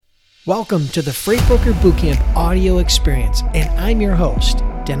Welcome to the Freight Broker Bootcamp audio experience, and I'm your host,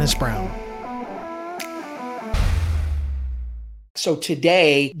 Dennis Brown. So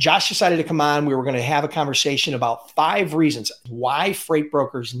today, Josh decided to come on. We were going to have a conversation about 5 reasons why freight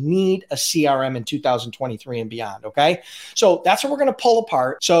brokers need a CRM in 2023 and beyond, okay? So that's what we're going to pull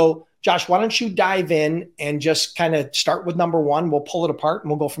apart. So Josh, why don't you dive in and just kind of start with number 1? We'll pull it apart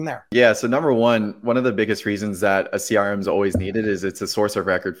and we'll go from there. Yeah. So number one of the biggest reasons that a CRM is always needed is it's a source of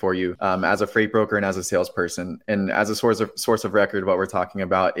record for you as a freight broker and as a salesperson. And as a source of record, what we're talking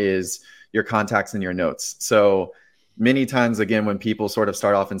about is your contacts and your notes. So many times, again, when people sort of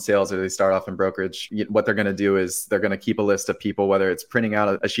start off in sales or they start off in brokerage, what they're going to do is they're going to keep a list of people, whether it's printing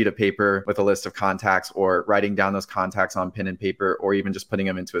out a sheet of paper with a list of contacts or writing down those contacts on pen and paper, or even just putting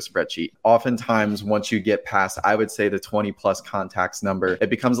them into a spreadsheet. Oftentimes, once you get past, I would say, the 20 plus contacts number, it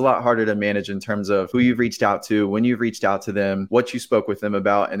becomes a lot harder to manage in terms of who you've reached out to, when you've reached out to them, what you spoke with them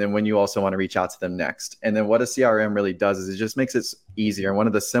about, and then when you also want to reach out to them next. And then what a CRM really does is it just makes it easier. And one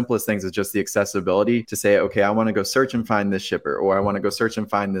of the simplest things is just the accessibility to say, okay, I want to go search and find this shipper, or I want to go search and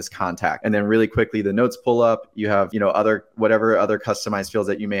find this contact. And then really quickly, the notes pull up. You have, whatever other customized fields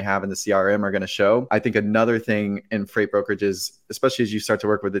that you may have in the CRM are going to show. I think another thing in freight brokerages, especially as you start to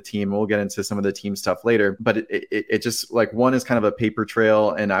work with the team, we'll get into some of the team stuff later, but it just, like, one is kind of a paper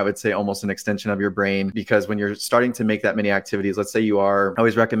trail, and I would say almost an extension of your brain, because when you're starting to make that many activities, let's say I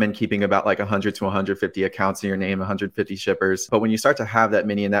always recommend keeping about like 100 to 150 accounts in your name, 150 shippers. But when you start to have that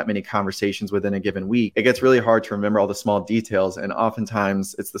many and that many conversations within a given week, it gets really hard to remember all the small details. And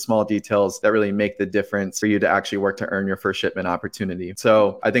oftentimes it's the small details that really make the difference for you to actually work to earn your first shipment opportunity.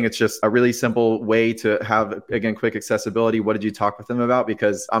 So I think it's just a really simple way to have, again, quick accessibility. What did you talk with them about?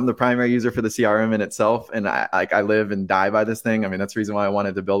 Because I'm the primary user for the CRM in itself, and I live and die by this thing. I mean, that's the reason why I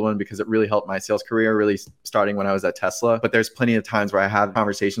wanted to build one, because it really helped my sales career, really starting when I was at Tesla. But there's plenty of times where I have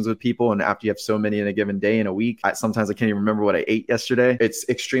conversations with people, and after you have so many in a given day, in a week, sometimes I can't even remember what I ate yesterday. It's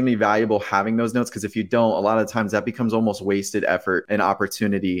extremely valuable having those notes, because if you don't, a lot of times that becomes almost wasted effort and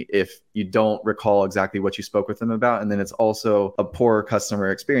opportunity if you don't recall exactly what you spoke with them about. And then it's also a poor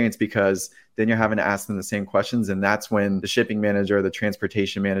customer experience, because then you're having to ask them the same questions. And that's when the shipping manager or the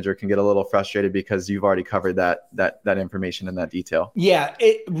transportation manager can get a little frustrated, because you've already covered that information in that detail. Yeah,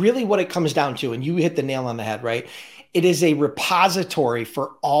 it really, what it comes down to, and you hit the nail on the head, right? It is a repository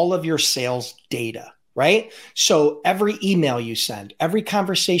for all of your sales data, right? So every email you send, every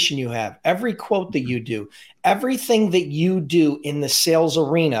conversation you have, every quote that you do, everything that you do in the sales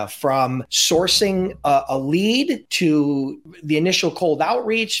arena, from sourcing a lead to the initial cold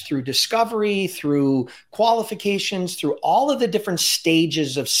outreach, through discovery, through qualifications, through all of the different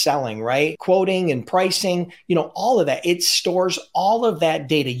stages of selling, right? Quoting and pricing, all of that. It stores all of that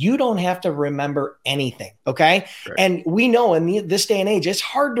data. You don't have to remember anything, okay? Right. And we know in this day and age, it's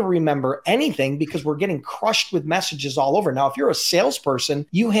hard to remember anything because we're getting crushed with messages all over. Now, if you're a salesperson,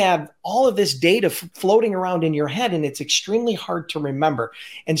 you have all of this data floating around in your head, and it's extremely hard to remember.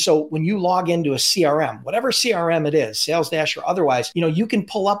 And so when you log into a CRM, whatever CRM it is, Sales Dash or otherwise, you can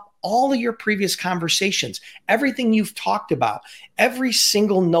pull up all of your previous conversations, everything you've talked about, every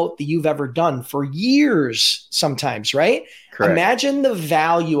single note that you've ever done for years sometimes, right? Correct. Imagine the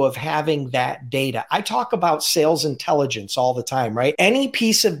value of having that data. I talk about sales intelligence all the time, right? Any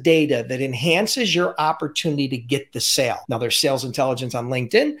piece of data that enhances your opportunity to get the sale. Now, there's sales intelligence on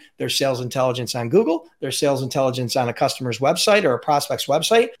LinkedIn, there's sales intelligence on Google, there's sales intelligence on a customer's website or a prospect's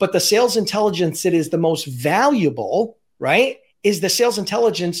website, but the sales intelligence that is the most valuable, right, is the sales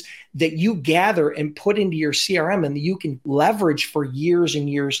intelligence that you gather and put into your CRM and that you can leverage for years and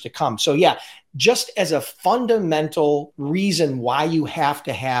years to come. So yeah, just as a fundamental reason why you have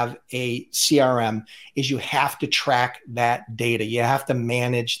to have a CRM is you have to track that data. You have to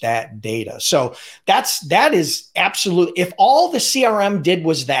manage that data. So that is absolute. If all the CRM did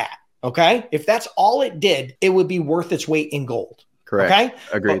was that, okay? If that's all it did, it would be worth its weight in gold. Correct. Okay?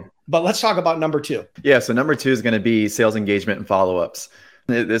 Agreed. But let's talk about number 2. Yeah. So number 2 is going to be sales engagement and follow-ups.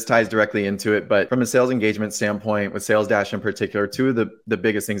 This ties directly into it, but from a sales engagement standpoint, with Sales Dash in particular, 2 of the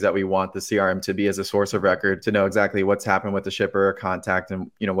biggest things that we want the CRM to be as a source of record, to know exactly what's happened with the shipper or contact,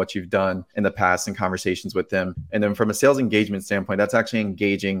 and what you've done in the past and conversations with them. And then from a sales engagement standpoint, that's actually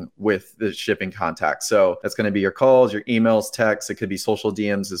engaging with the shipping contact. So that's going to be your calls, your emails, texts. It could be social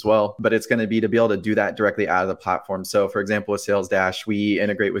DMs as well, but it's going to be to be able to do that directly out of the platform. So for example, with Sales Dash, we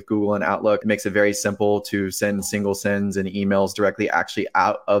integrate with Google and Outlook. It makes it very simple to send single sends and emails directly actually out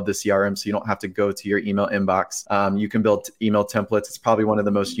out of the CRM, so you don't have to go to your email inbox. You can build email templates. It's probably one of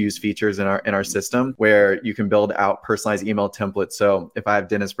the most used features in our system, where you can build out personalized email templates. So if I have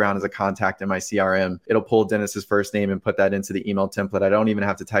Dennis Brown as a contact in my CRM, it'll pull Dennis's first name and put that into the email template. I don't even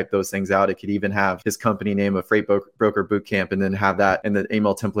have to type those things out. It could even have his company name of Freight Broker Bootcamp, and then have that in the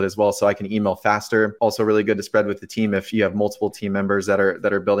email template as well, so I can email faster. Also really good to spread with the team if you have multiple team members that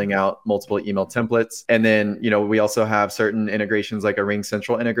are building out multiple email templates. And then, we also have certain integrations like a Ring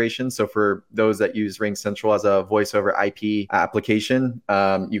Central integration. So for those that use Ring Central as a voice over IP application,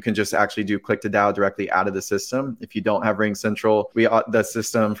 you can just actually do click to dial directly out of the system. If you don't have Ring Central, the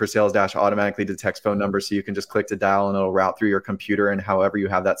system for Sales Dash automatically detects phone numbers, so you can just click to dial and it'll route through your computer and however you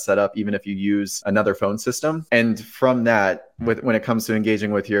have that set up, even if you use another phone system. And from that, when it comes to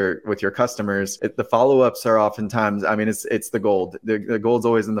engaging with your customers, the follow-ups are oftentimes, it's the gold. The gold's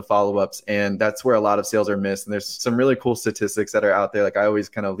always in the follow-ups, and that's where a lot of sales are missed. And there's some really cool statistics that are out there. Like, I always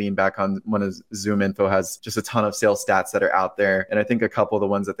kind of lean back on one of Zoom Info has just a ton of sales stats that are out there. And I think a couple of the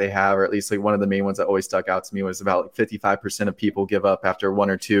ones that they have, or at least like one of the main ones that always stuck out to me, was about 55% of people give up after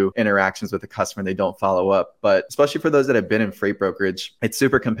one or two interactions with a customer and they don't follow up. But especially for those that have been in freight brokerage, it's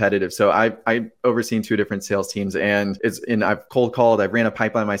super competitive. So I've overseen 2 different sales teams, and I've cold called, I've ran a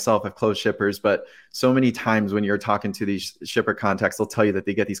pipeline myself, I've closed shippers, but so many times when you're talking to these shipper contacts, they'll tell you that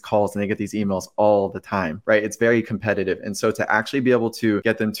they get these calls and they get these emails all the time, right? It's very competitive. And so to actually be able to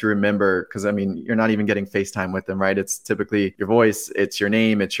get them to remember, because you're not even getting FaceTime with them, right? It's typically your voice, it's your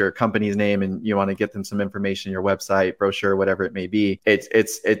name, it's your company's name, and you want to get them some information, your website, brochure, whatever it may be.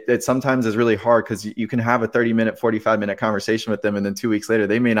 It sometimes is really hard, because you can have a 30-minute, 45-minute conversation with them, and then 2 weeks later,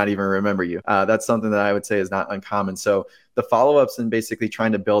 they may not even remember you. That's something that I would say is not uncommon. So the follow-ups and basically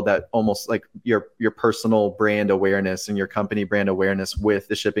trying to build that almost like your personal brand awareness and your company brand awareness with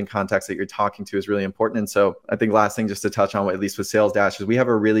the shipping contacts that you're talking to is really important. And so I think last thing just to touch on, at least with Sales Dash, is we have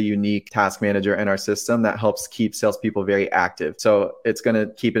a really unique task manager in our system that helps keep salespeople very active. So it's going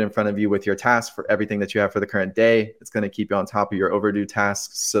to keep it in front of you with your tasks for everything that you have for the current day. It's going to keep you on top of your overdue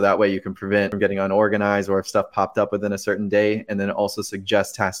tasks, so that way you can prevent from getting unorganized or if stuff popped up within a certain day, and then also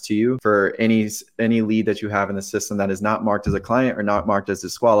suggest tasks to you for any lead that you have in the system that is not marked as a client or not marked as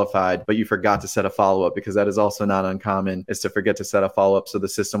disqualified, but you forgot to set a follow-up, because that is also not uncommon, is to forget to set a follow-up. So the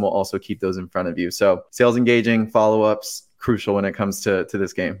system will also keep those in front of you. So sales engaging, follow-ups, crucial when it comes to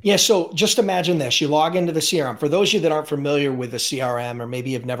this game. Yeah. So just imagine this. You log into the CRM. For those of you that aren't familiar with a CRM, or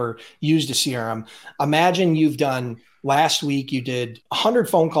maybe have never used a CRM, imagine you've done, last week, you did 100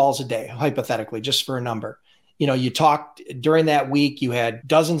 phone calls a day, hypothetically, just for a number. You talked during that week, you had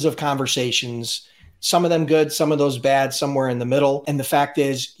dozens of conversations, some of them good, some of those bad, somewhere in the middle. And the fact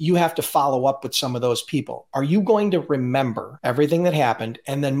is, you have to follow up with some of those people. Are you going to remember everything that happened?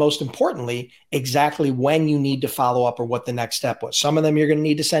 And then most importantly, exactly when you need to follow up or what the next step was. Some of them you're going to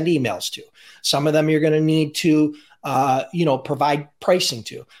need to send emails to. Some of them you're going to need to provide pricing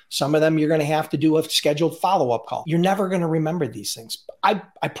to. Some of them you're going to have to do a scheduled follow-up call. You're never going to remember these things.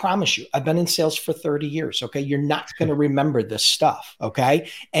 I promise you, I've been in sales for 30 years. Okay. You're not going to remember this stuff. Okay.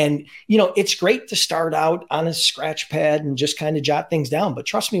 And, it's great to start out on a scratch pad and just kind of jot things down. But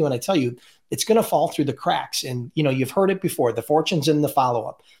trust me when I tell you, it's going to fall through the cracks. And, you've heard it before. The fortune's in the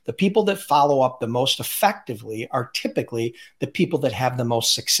follow-up. The people that follow up the most effectively are typically the people that have the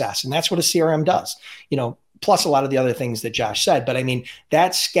most success. And that's what a CRM does. Plus a lot of the other things that Josh said. But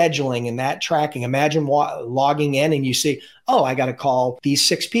that scheduling and that tracking, imagine logging in and you see, oh, I got to call these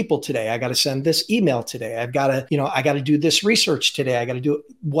 6 people today. I got to send this email today. I've got to, I got to do this research today. I got to do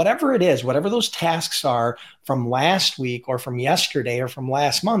whatever it is, whatever those tasks are from last week or from yesterday or from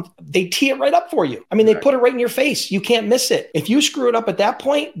last month, they tee it right up for you. They put it right in your face. You can't miss it. If you screw it up at that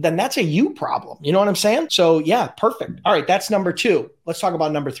point, then that's a you problem. You know what I'm saying? So yeah, perfect. All right. That's number 2. Let's talk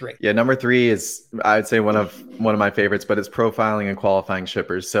about number 3. Yeah. Number 3 is, I'd say one of my favorites, but it's profiling and qualifying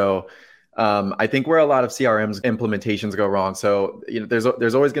shippers. So I think where a lot of CRMs implementations go wrong. So there's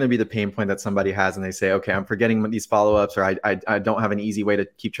always going to be the pain point that somebody has, and they say, okay, I'm forgetting these follow-ups, or I don't have an easy way to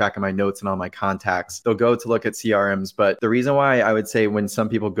keep track of my notes and all my contacts. They'll go to look at CRMs, but the reason why I would say when some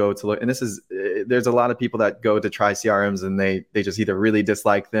people go to look, and there's a lot of people that go to try CRMs and they just either really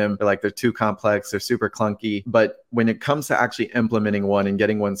dislike them, or they're too complex, they're super clunky. But when it comes to actually implementing one and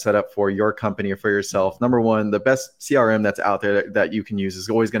getting one set up for your company or for yourself, number one, the best CRM that's out there that you can use is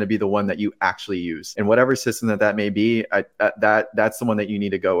always going to be the one that you actually use. And whatever system that may be, that's the one that you need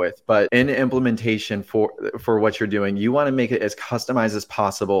to go with. But in implementation for what you're doing, you want to make it as customized as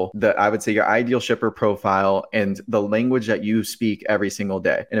possible. I would say your ideal shipper profile and the language that you speak every single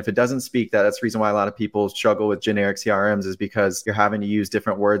day. And if it doesn't speak that, that's the reason why a lot of people struggle with generic CRMs, is because you're having to use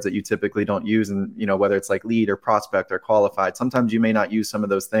different words that you typically don't use. And whether it's like lead or prospect prospect or qualified. Sometimes you may not use some of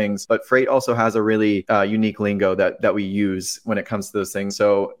those things, but freight also has a really unique lingo that we use when it comes to those things.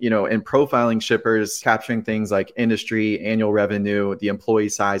 So, in profiling shippers, capturing things like industry, annual revenue, the employee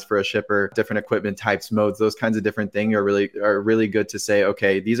size for a shipper, different equipment types, modes, those kinds of different things are really good to say,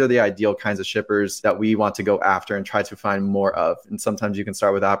 okay, these are the ideal kinds of shippers that we want to go after and try to find more of. And sometimes you can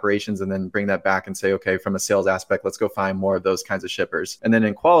start with operations and then bring that back and say, okay, from a sales aspect, let's go find more of those kinds of shippers. And then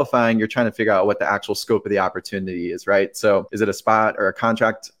in qualifying, you're trying to figure out what the actual scope of the opportunity is, right? So is it a spot or a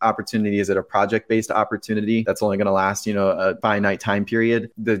contract opportunity? Is it a project-based opportunity that's only going to last, a finite time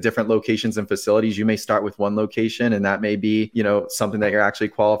period? The different locations and facilities, you may start with one location and that may be, something that you're actually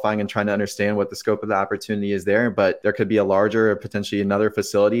qualifying and trying to understand what the scope of the opportunity is there. But there could be a larger or potentially another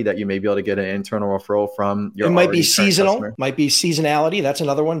facility that you may be able to get an internal referral from your. It might be seasonal, might be seasonality. That's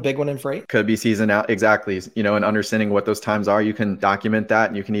another one, big one in freight. Could be seasonal, exactly. And understanding what those times are, you can document that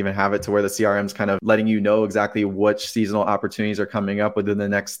and you can even have it to where the CRM's kind of letting you know exactly which seasonal opportunities are coming up within the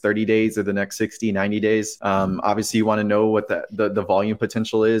next 30 days or the next 60, 90 days. Obviously, you want to know what the volume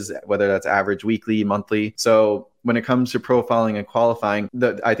potential is, whether that's average, weekly, monthly. So when it comes to profiling and qualifying,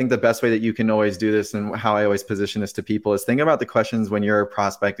 I think the best way that you can always do this and how I always position this to people is think about the questions when you're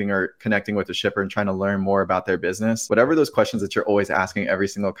prospecting or connecting with a shipper and trying to learn more about their business. Whatever those questions that you're always asking every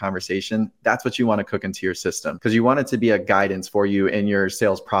single conversation, that's what you want to cook into your system because you want it to be a guidance for you in your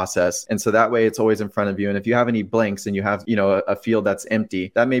sales process. And so that way it's always in front of you. And if you have any blanks and you have, a field that's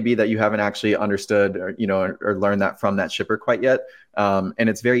empty, that may be that you haven't actually understood or learned that from that shipper quite yet. And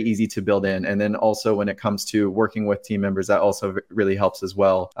it's very easy to build in. And then also when it comes to working with team members, that also really helps as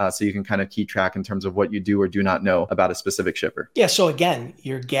well. So you can kind of keep track in terms of what you do or do not know about a specific shipper. Yeah. So again,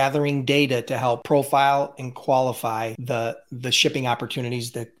 you're gathering data to help profile and qualify the shipping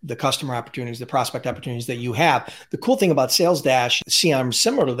opportunities, the customer opportunities, the prospect opportunities that you have. The cool thing about Sales Dash, CRM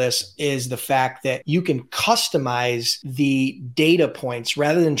similar to this, is the fact that you can customize the data points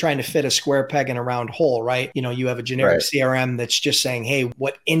rather than trying to fit a square peg in a round hole, right? You have a generic CRM that's just saying, hey,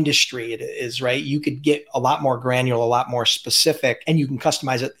 what industry it is, right? You could get a lot more granular, a lot more specific, and you can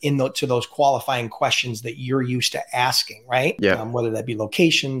customize it to those qualifying questions that you're used to asking, right? Yeah. Whether that be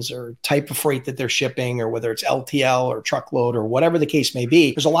locations or type of freight that they're shipping, or whether it's LTL or truckload or whatever the case may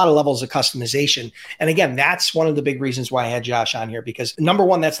be. There's a lot of levels of customization. And again, that's one of the big reasons why I had Josh on here, because number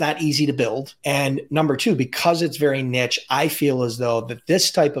one, that's not easy to build. And number two, because it's very niche, I feel as though that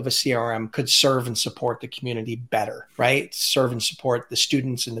this type of a CRM could serve and support the community better, right? Serve and support the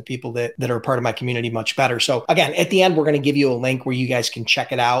students and the people that are a part of my community much better. So again, at the end, we're going to give you a link where you guys can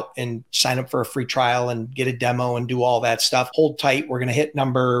check it out and sign up for a free trial and get a demo and do all that stuff. Hold tight. We're going to hit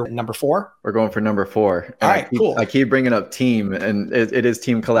number 4. We're going for number 4. And all right, cool. I keep bringing up team, and it is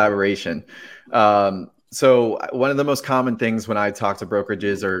team collaboration. So one of the most common things when I talk to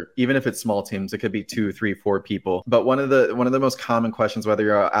brokerages, or even if it's small teams, it could be 2, 3, 4 people. But one of the most common questions, whether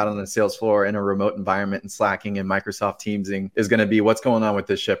you're out on the sales floor in a remote environment and Slacking and Microsoft Teamsing, is going to be what's going on with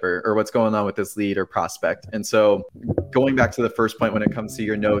this shipper or what's going on with this lead or prospect. And so going back to the first point when it comes to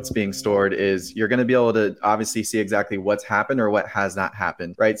your notes being stored is you're going to be able to obviously see exactly what's happened or what has not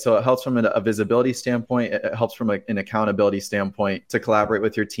happened, right? So it helps from a visibility standpoint. It helps from an accountability standpoint to collaborate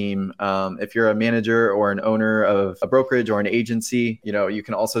with your team. If you're a manager or an owner of a brokerage or an agency, you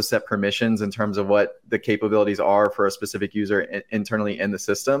can also set permissions in terms of what the capabilities are for a specific user internally in the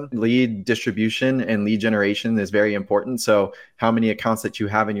system. Lead distribution and lead generation is very important. So how many accounts that you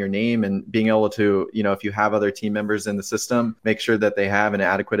have in your name, and being able to, if you have other team members in the system, make sure that they have an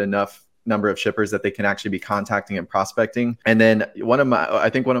adequate enough number of shippers that they can actually be contacting and prospecting. And then I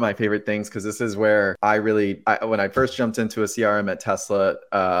think one of my favorite things, because this is where when I first jumped into a CRM at Tesla,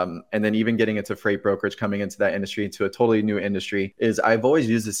 and then even getting into freight brokerage, coming into that industry, into a totally new industry, is I've always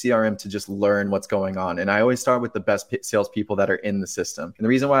used the CRM to just learn what's going on. And I always start with the best salespeople that are in the system. And the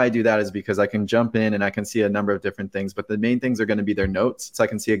reason why I do that is because I can jump in and I can see a number of different things, but the main things are going to be their notes. So I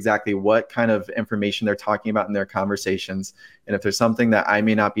can see exactly what kind of information they're talking about in their conversations. And if there's something that I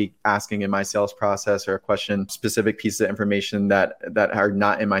may not be asking in my sales process, or a question, specific pieces of information that are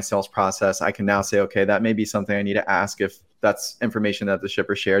not in my sales process, I can now say, okay, that may be something I need to ask if that's information that the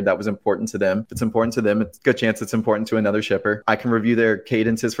shipper shared that was important to them. If it's important to them, it's a good chance it's important to another shipper. I can review their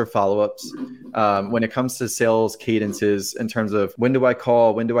cadences for follow-ups. When it comes to sales cadences, in terms of when do I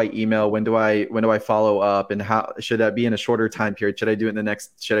call, when do I email, when do I follow up, and how should that be in a shorter time period? Should I do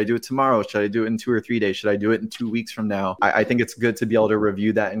it tomorrow? Should I do it in 2 or 3 days? Should I do it in 2 weeks from now? I think it's good to be able to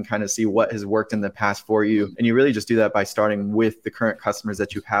review that and kind of see what has worked in the past for you. And you really just do that by starting with the current customers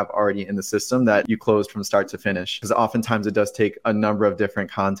that you have already in the system that you closed from start to finish. Because oftentimes it does take a number of different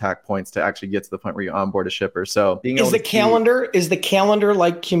contact points to actually get to the point where you onboard a shipper. So being able is the calendar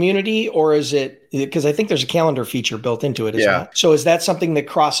like community, or is it because I think there's a calendar feature built into it, isn't Yeah. it? So is that something that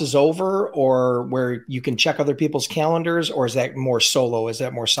crosses over, or where you can check other people's calendars, or is that more solo? Is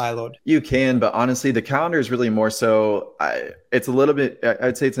that more siloed? You can, but honestly, the calendar is really more so. It's a little bit.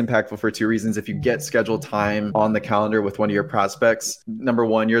 I'd say it's impactful for two reasons. If you get scheduled time on the calendar with one of your prospects, number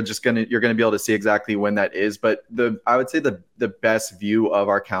one, you're gonna be able to see exactly when that is. But I would say the best view of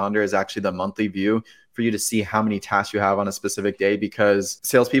our calendar is actually the monthly view, for you to see how many tasks you have on a specific day, because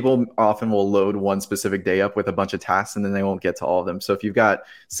salespeople often will load one specific day up with a bunch of tasks and then they won't get to all of them. So if you've got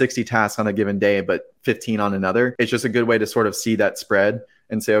 60 tasks on a given day, but 15 on another, it's just a good way to sort of see that spread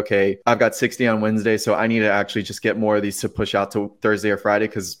and say, okay, I've got 60 on Wednesday, so I need to actually just get more of these to push out to Thursday or Friday,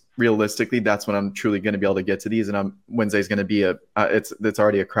 because realistically, that's when I'm truly going to be able to get to these. And Wednesday's going to be it's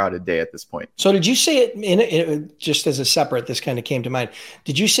already a crowded day at this point. So did you say it just as a separate, this kind of came to mind.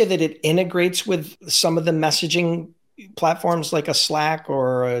 Did you say that it integrates with some of the messaging platforms like a Slack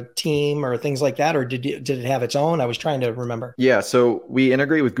or a Team or things like that? Or did it have its own? I was trying to remember. Yeah. So we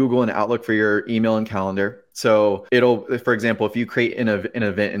integrate with Google and Outlook for your email and calendar. So it'll, for example, if you create an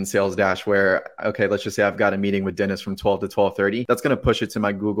event in Sales Dash where, okay, let's just say I've got a meeting with Dennis from 12 to 12:30, that's going to push it to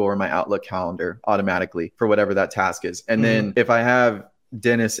my Google or my Outlook calendar automatically for whatever that task is. And then if I have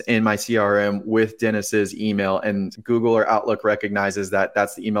Dennis in my CRM with Dennis's email and Google or Outlook recognizes that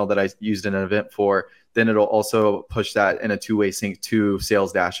that's the email that I used in an event for, then it'll also push that in a two-way sync to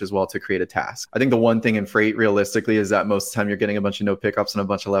Sales Dash as well to create a task. I think the one thing in freight realistically is that most of the time you're getting a bunch of no pickups and a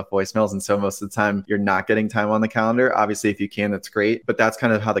bunch of left voicemails. And so most of the time you're not getting time on the calendar. Obviously, if you can, that's great. But that's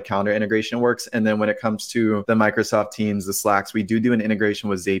kind of how the calendar integration works. And then when it comes to the Microsoft Teams, the Slacks, we do an integration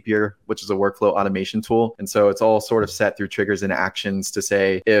with Zapier, which is a workflow automation tool. And so it's all sort of set through triggers and actions to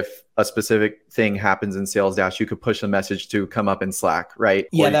say, if a specific thing happens in Sales Dash, you could push a message to come up in Slack, right?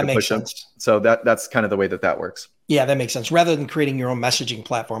 Yeah, that makes sense. So that's kind of the way that works. Yeah, that makes sense. Rather than creating your own messaging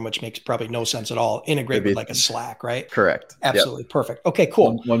platform, which makes probably no sense at all, integrate with like a Slack, right? Correct. Absolutely. Yep. Perfect. Okay,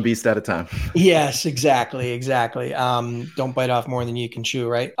 cool. One beast at a time. Yes, exactly. Don't bite off more than you can chew,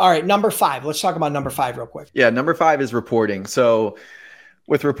 right? All right, number 5. Let's talk about number 5 real quick. Yeah, number 5 is reporting. So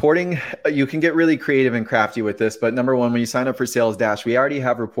with reporting, you can get really creative and crafty with this. But number one, when you sign up for Sales Dash, we already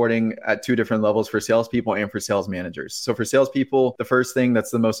have reporting at 2 different levels for salespeople and for sales managers. So for salespeople, the first thing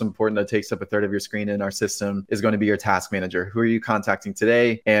that's the most important that takes up a third of your screen in our system is going to be your task manager. Who are you contacting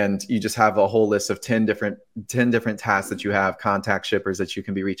today? And you just have a whole list of 10 different tasks that you have, contact shippers that you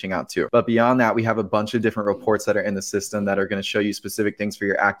can be reaching out to. But beyond that, we have a bunch of different reports that are in the system that are going to show you specific things for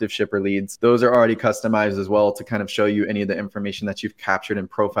your active shipper leads. Those are already customized as well to kind of show you any of the information that you've captured and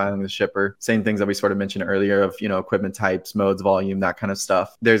profiling the shipper. Same things that we sort of mentioned earlier of, equipment types, modes, volume, that kind of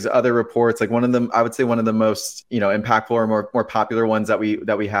stuff. There's other reports, like one of them, I would say one of the most, impactful or more popular ones that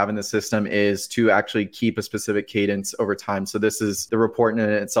we have in the system is to actually keep a specific cadence over time. So this is the report in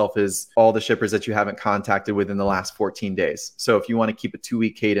itself is all the shippers that you haven't contacted within the last 14 days. So if you want to keep a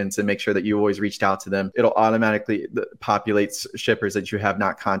 2-week cadence and make sure that you always reached out to them, it'll automatically populate shippers that you have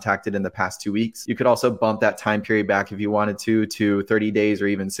not contacted in the past 2 weeks. You could also bump that time period back if you wanted to 30 days or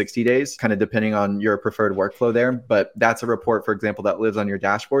even 60 days, kind of depending on your preferred workflow there. But that's a report, for example, that lives on your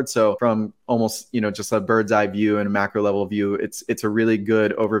dashboard. So from almost, just a bird's eye view and a macro level view, it's a really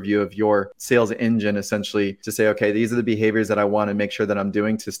good overview of your sales engine, essentially, to say, okay, these are the behaviors that I want to make sure that I'm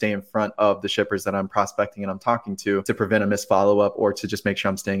doing to stay in front of the shippers that I'm prospecting and I'm talking to prevent a missed follow-up or to just make sure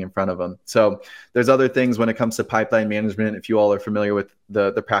I'm staying in front of them. So there's other things when it comes to pipeline management, if you all are familiar with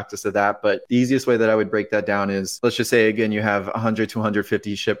the practice of that. But the easiest way that I would break that down is, let's just say, again, you have 100 to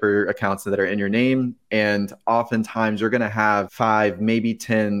 150 shipper accounts that are in your name. And oftentimes you're going to have 5, maybe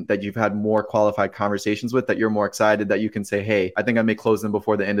 10 that you've had more qualified conversations with that you're more excited that you can say, hey, I think I may close them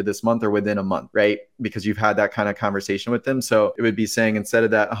before the end of this month or within a month, right? Because you've had that kind of conversation with them. So it would be saying, instead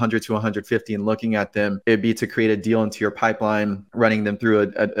of that 100 to 150 and looking at them, it'd be to create a deal into your pipeline, running them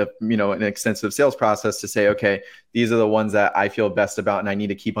through an extensive sales process to say, okay, these are the ones that I feel best about and I need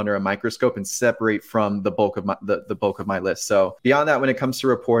to keep under a microscope and separate from the bulk of my list. So beyond that, when it comes to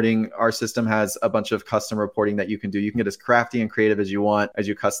reporting, our system has a bunch of custom reporting that you can do. You can get as crafty and creative as you want as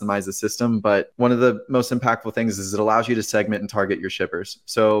you customize the system. But one of the most impactful things is it allows you to segment and target your shippers.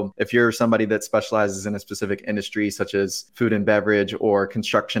 So if you're somebody that specializes in a specific industry, such as food and beverage or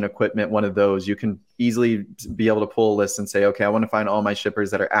construction equipment, one of those, you can easily be able to pull a list and say, okay, I want to find all my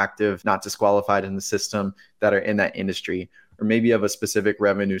shippers that are active, not disqualified in the system, that are in that industry. or maybe of a specific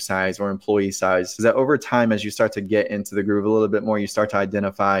revenue size or employee size. Is that over time, as you start to get into the groove a little bit more, you start to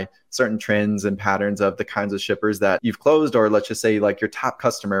identify certain trends and patterns of the kinds of shippers that you've closed, or let's just say like your top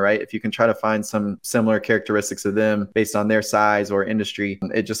customer, right? If you can try to find some similar characteristics of them based on their size or industry,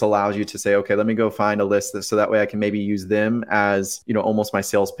 it just allows you to say, okay, let me go find a list so that way I can maybe use them as, almost my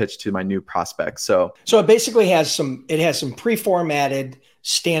sales pitch to my new prospects. So it basically has some pre-formatted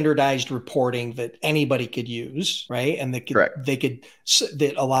standardized reporting that anybody could use, right? And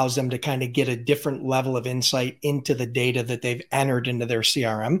that allows them to kind of get a different level of insight into the data that they've entered into their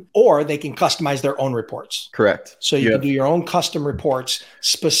CRM, or they can customize their own reports. Correct. So you can do your own custom reports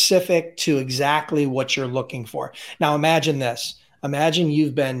specific to exactly what you're looking for. Now imagine this. Imagine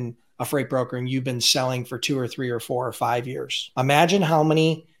you've been a freight broker and you've been selling for 2 or 3 or 4 or 5 years. Imagine how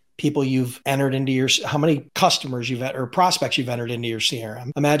many people you've entered into how many customers or prospects you've entered into your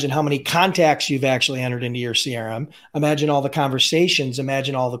CRM. Imagine how many contacts you've actually entered into your CRM. Imagine all the conversations,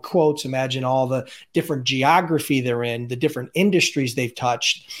 imagine all the quotes, imagine all the different geography they're in, the different industries they've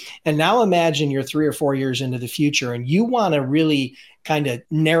touched. And now imagine you're 3 or 4 years into the future and you want to really kind of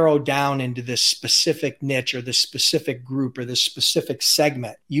narrow down into this specific niche or this specific group or this specific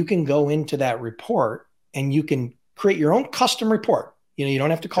segment. You can go into that report and you can create your own custom report. You don't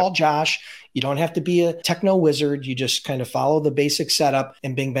have to call Josh. You don't have to be a techno wizard. You just kind of follow the basic setup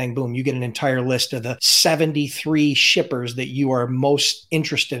and bing, bang, boom. You get an entire list of the 73 shippers that you are most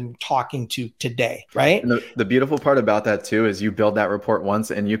interested in talking to today, right? And the beautiful part about that too is you build that report once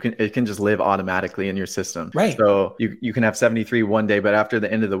and it can just live automatically in your system. Right. So you can have 73 one day, but after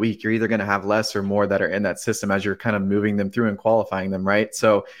the end of the week, you're either going to have less or more that are in that system as you're kind of moving them through and qualifying them, right?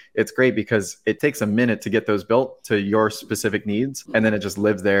 So it's great because it takes a minute to get those built to your specific needs, and then it just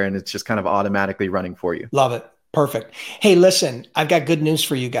lives there and it's just kind of automatically running for you. Love it. Perfect. Hey, listen, I've got good news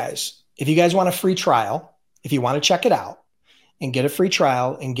for you guys. If you guys want a free trial, if you want to check it out and get a free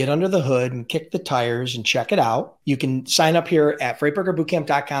trial and get under the hood and kick the tires and check it out, you can sign up here at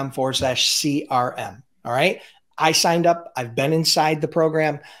freightbrokerbootcamp.com/CRM. All right. I signed up. I've been inside the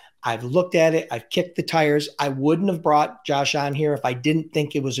program. I've looked at it. I've kicked the tires. I wouldn't have brought Josh on here if I didn't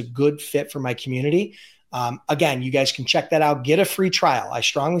think it was a good fit for my community. Again, you guys can check that out. Get a free trial. I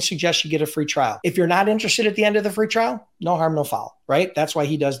strongly suggest you get a free trial. If you're not interested at the end of the free trial, no harm, no foul, right? That's why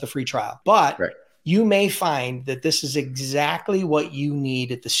he does the free trial. But you may find that this is exactly what you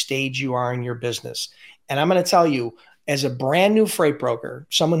need at the stage you are in your business. And I'm going to tell you, as a brand new freight broker,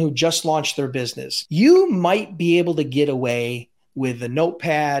 someone who just launched their business, you might be able to get away with a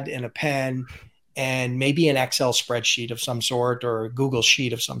notepad and a pen and maybe an Excel spreadsheet of some sort or a Google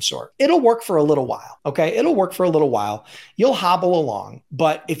sheet of some sort. It'll work for a little while. Okay. It'll work for a little while. You'll hobble along.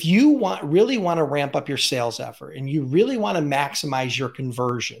 But if you really want to ramp up your sales effort and you really want to maximize your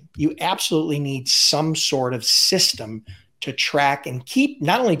conversion, you absolutely need some sort of system to track and keep,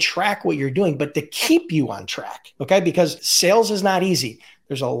 not only track what you're doing, but to keep you on track. Okay. Because sales is not easy.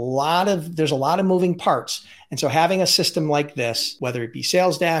 There's a lot of moving parts. And so having a system like this, whether it be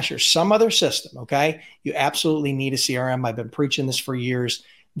Sales Dash or some other system, okay, you absolutely need a CRM. I've been preaching this for years.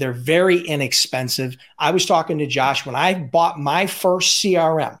 They're very inexpensive. I was talking to Josh when I bought my first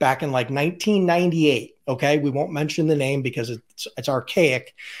CRM back in like 1998. Okay. We won't mention the name because it's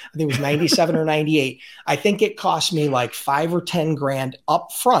archaic. I think it was 97 or 98. I think it cost me like $5 or $10 grand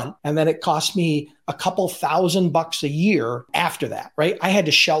up front. And then it cost me a couple $1,000 a year after that. Right. I had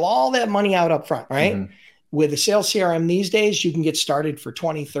to shell all that money out up front. Right. Mm-hmm. With a sales CRM these days, you can get started for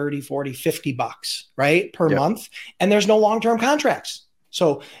 20, 30, 40, $50, right, per month. And there's no long-term contracts.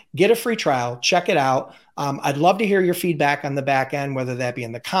 So get a free trial, check it out. I'd love to hear your feedback on the back end, whether that be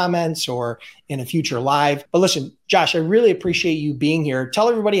in the comments or in a future live. But listen, Josh, I really appreciate you being here. Tell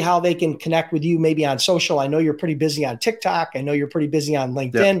everybody how they can connect with you, maybe on social. I know you're pretty busy on TikTok. I know you're pretty busy on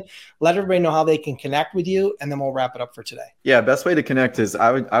LinkedIn. Yep. Let everybody know how they can connect with you, and then we'll wrap it up for today. Yeah, best way to connect is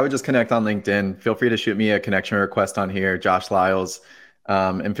I would just connect on LinkedIn. Feel free to shoot me a connection request on here, Josh Lyles.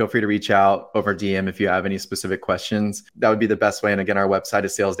 And feel free to reach out over DM if you have any specific questions. That would be the best way. And again, our website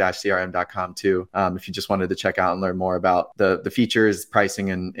is sales-crm.com too. If you just wanted to check out and learn more about the features,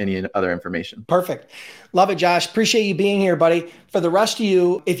 pricing, and any other information. Perfect. Love it, Josh. Appreciate you being here, buddy. For the rest of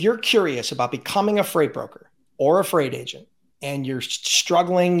you, if you're curious about becoming a freight broker or a freight agent, and you're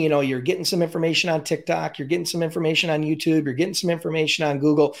struggling, you're getting some information on TikTok, you're getting some information on YouTube, you're getting some information on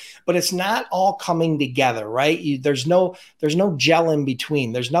Google, but it's not all coming together, right? There's no gel in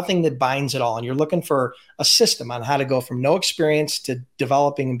between. There's nothing that binds it all. And you're looking for a system on how to go from no experience to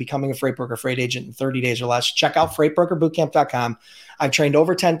developing and becoming a freight broker, freight agent in 30 days or less. Check out freightbrokerbootcamp.com. I've trained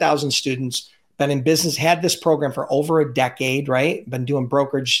over 10,000 students, been in business, had this program for over a decade, right? Been doing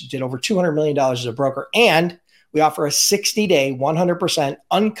brokerage, did over $200 million as a broker, and We offer a 60-day, 100%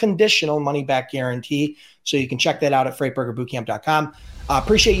 unconditional money-back guarantee. So you can check that out at freightbrokerbootcamp.com.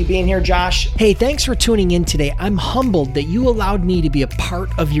 Appreciate you being here, Josh. Hey, thanks for tuning in today. I'm humbled that you allowed me to be a part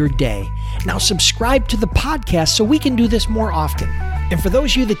of your day. Now subscribe to the podcast so we can do this more often. And for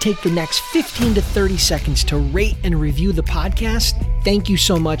those of you that take the next 15 to 30 seconds to rate and review the podcast, thank you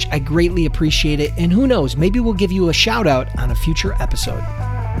so much. I greatly appreciate it. And who knows, maybe we'll give you a shout out on a future episode.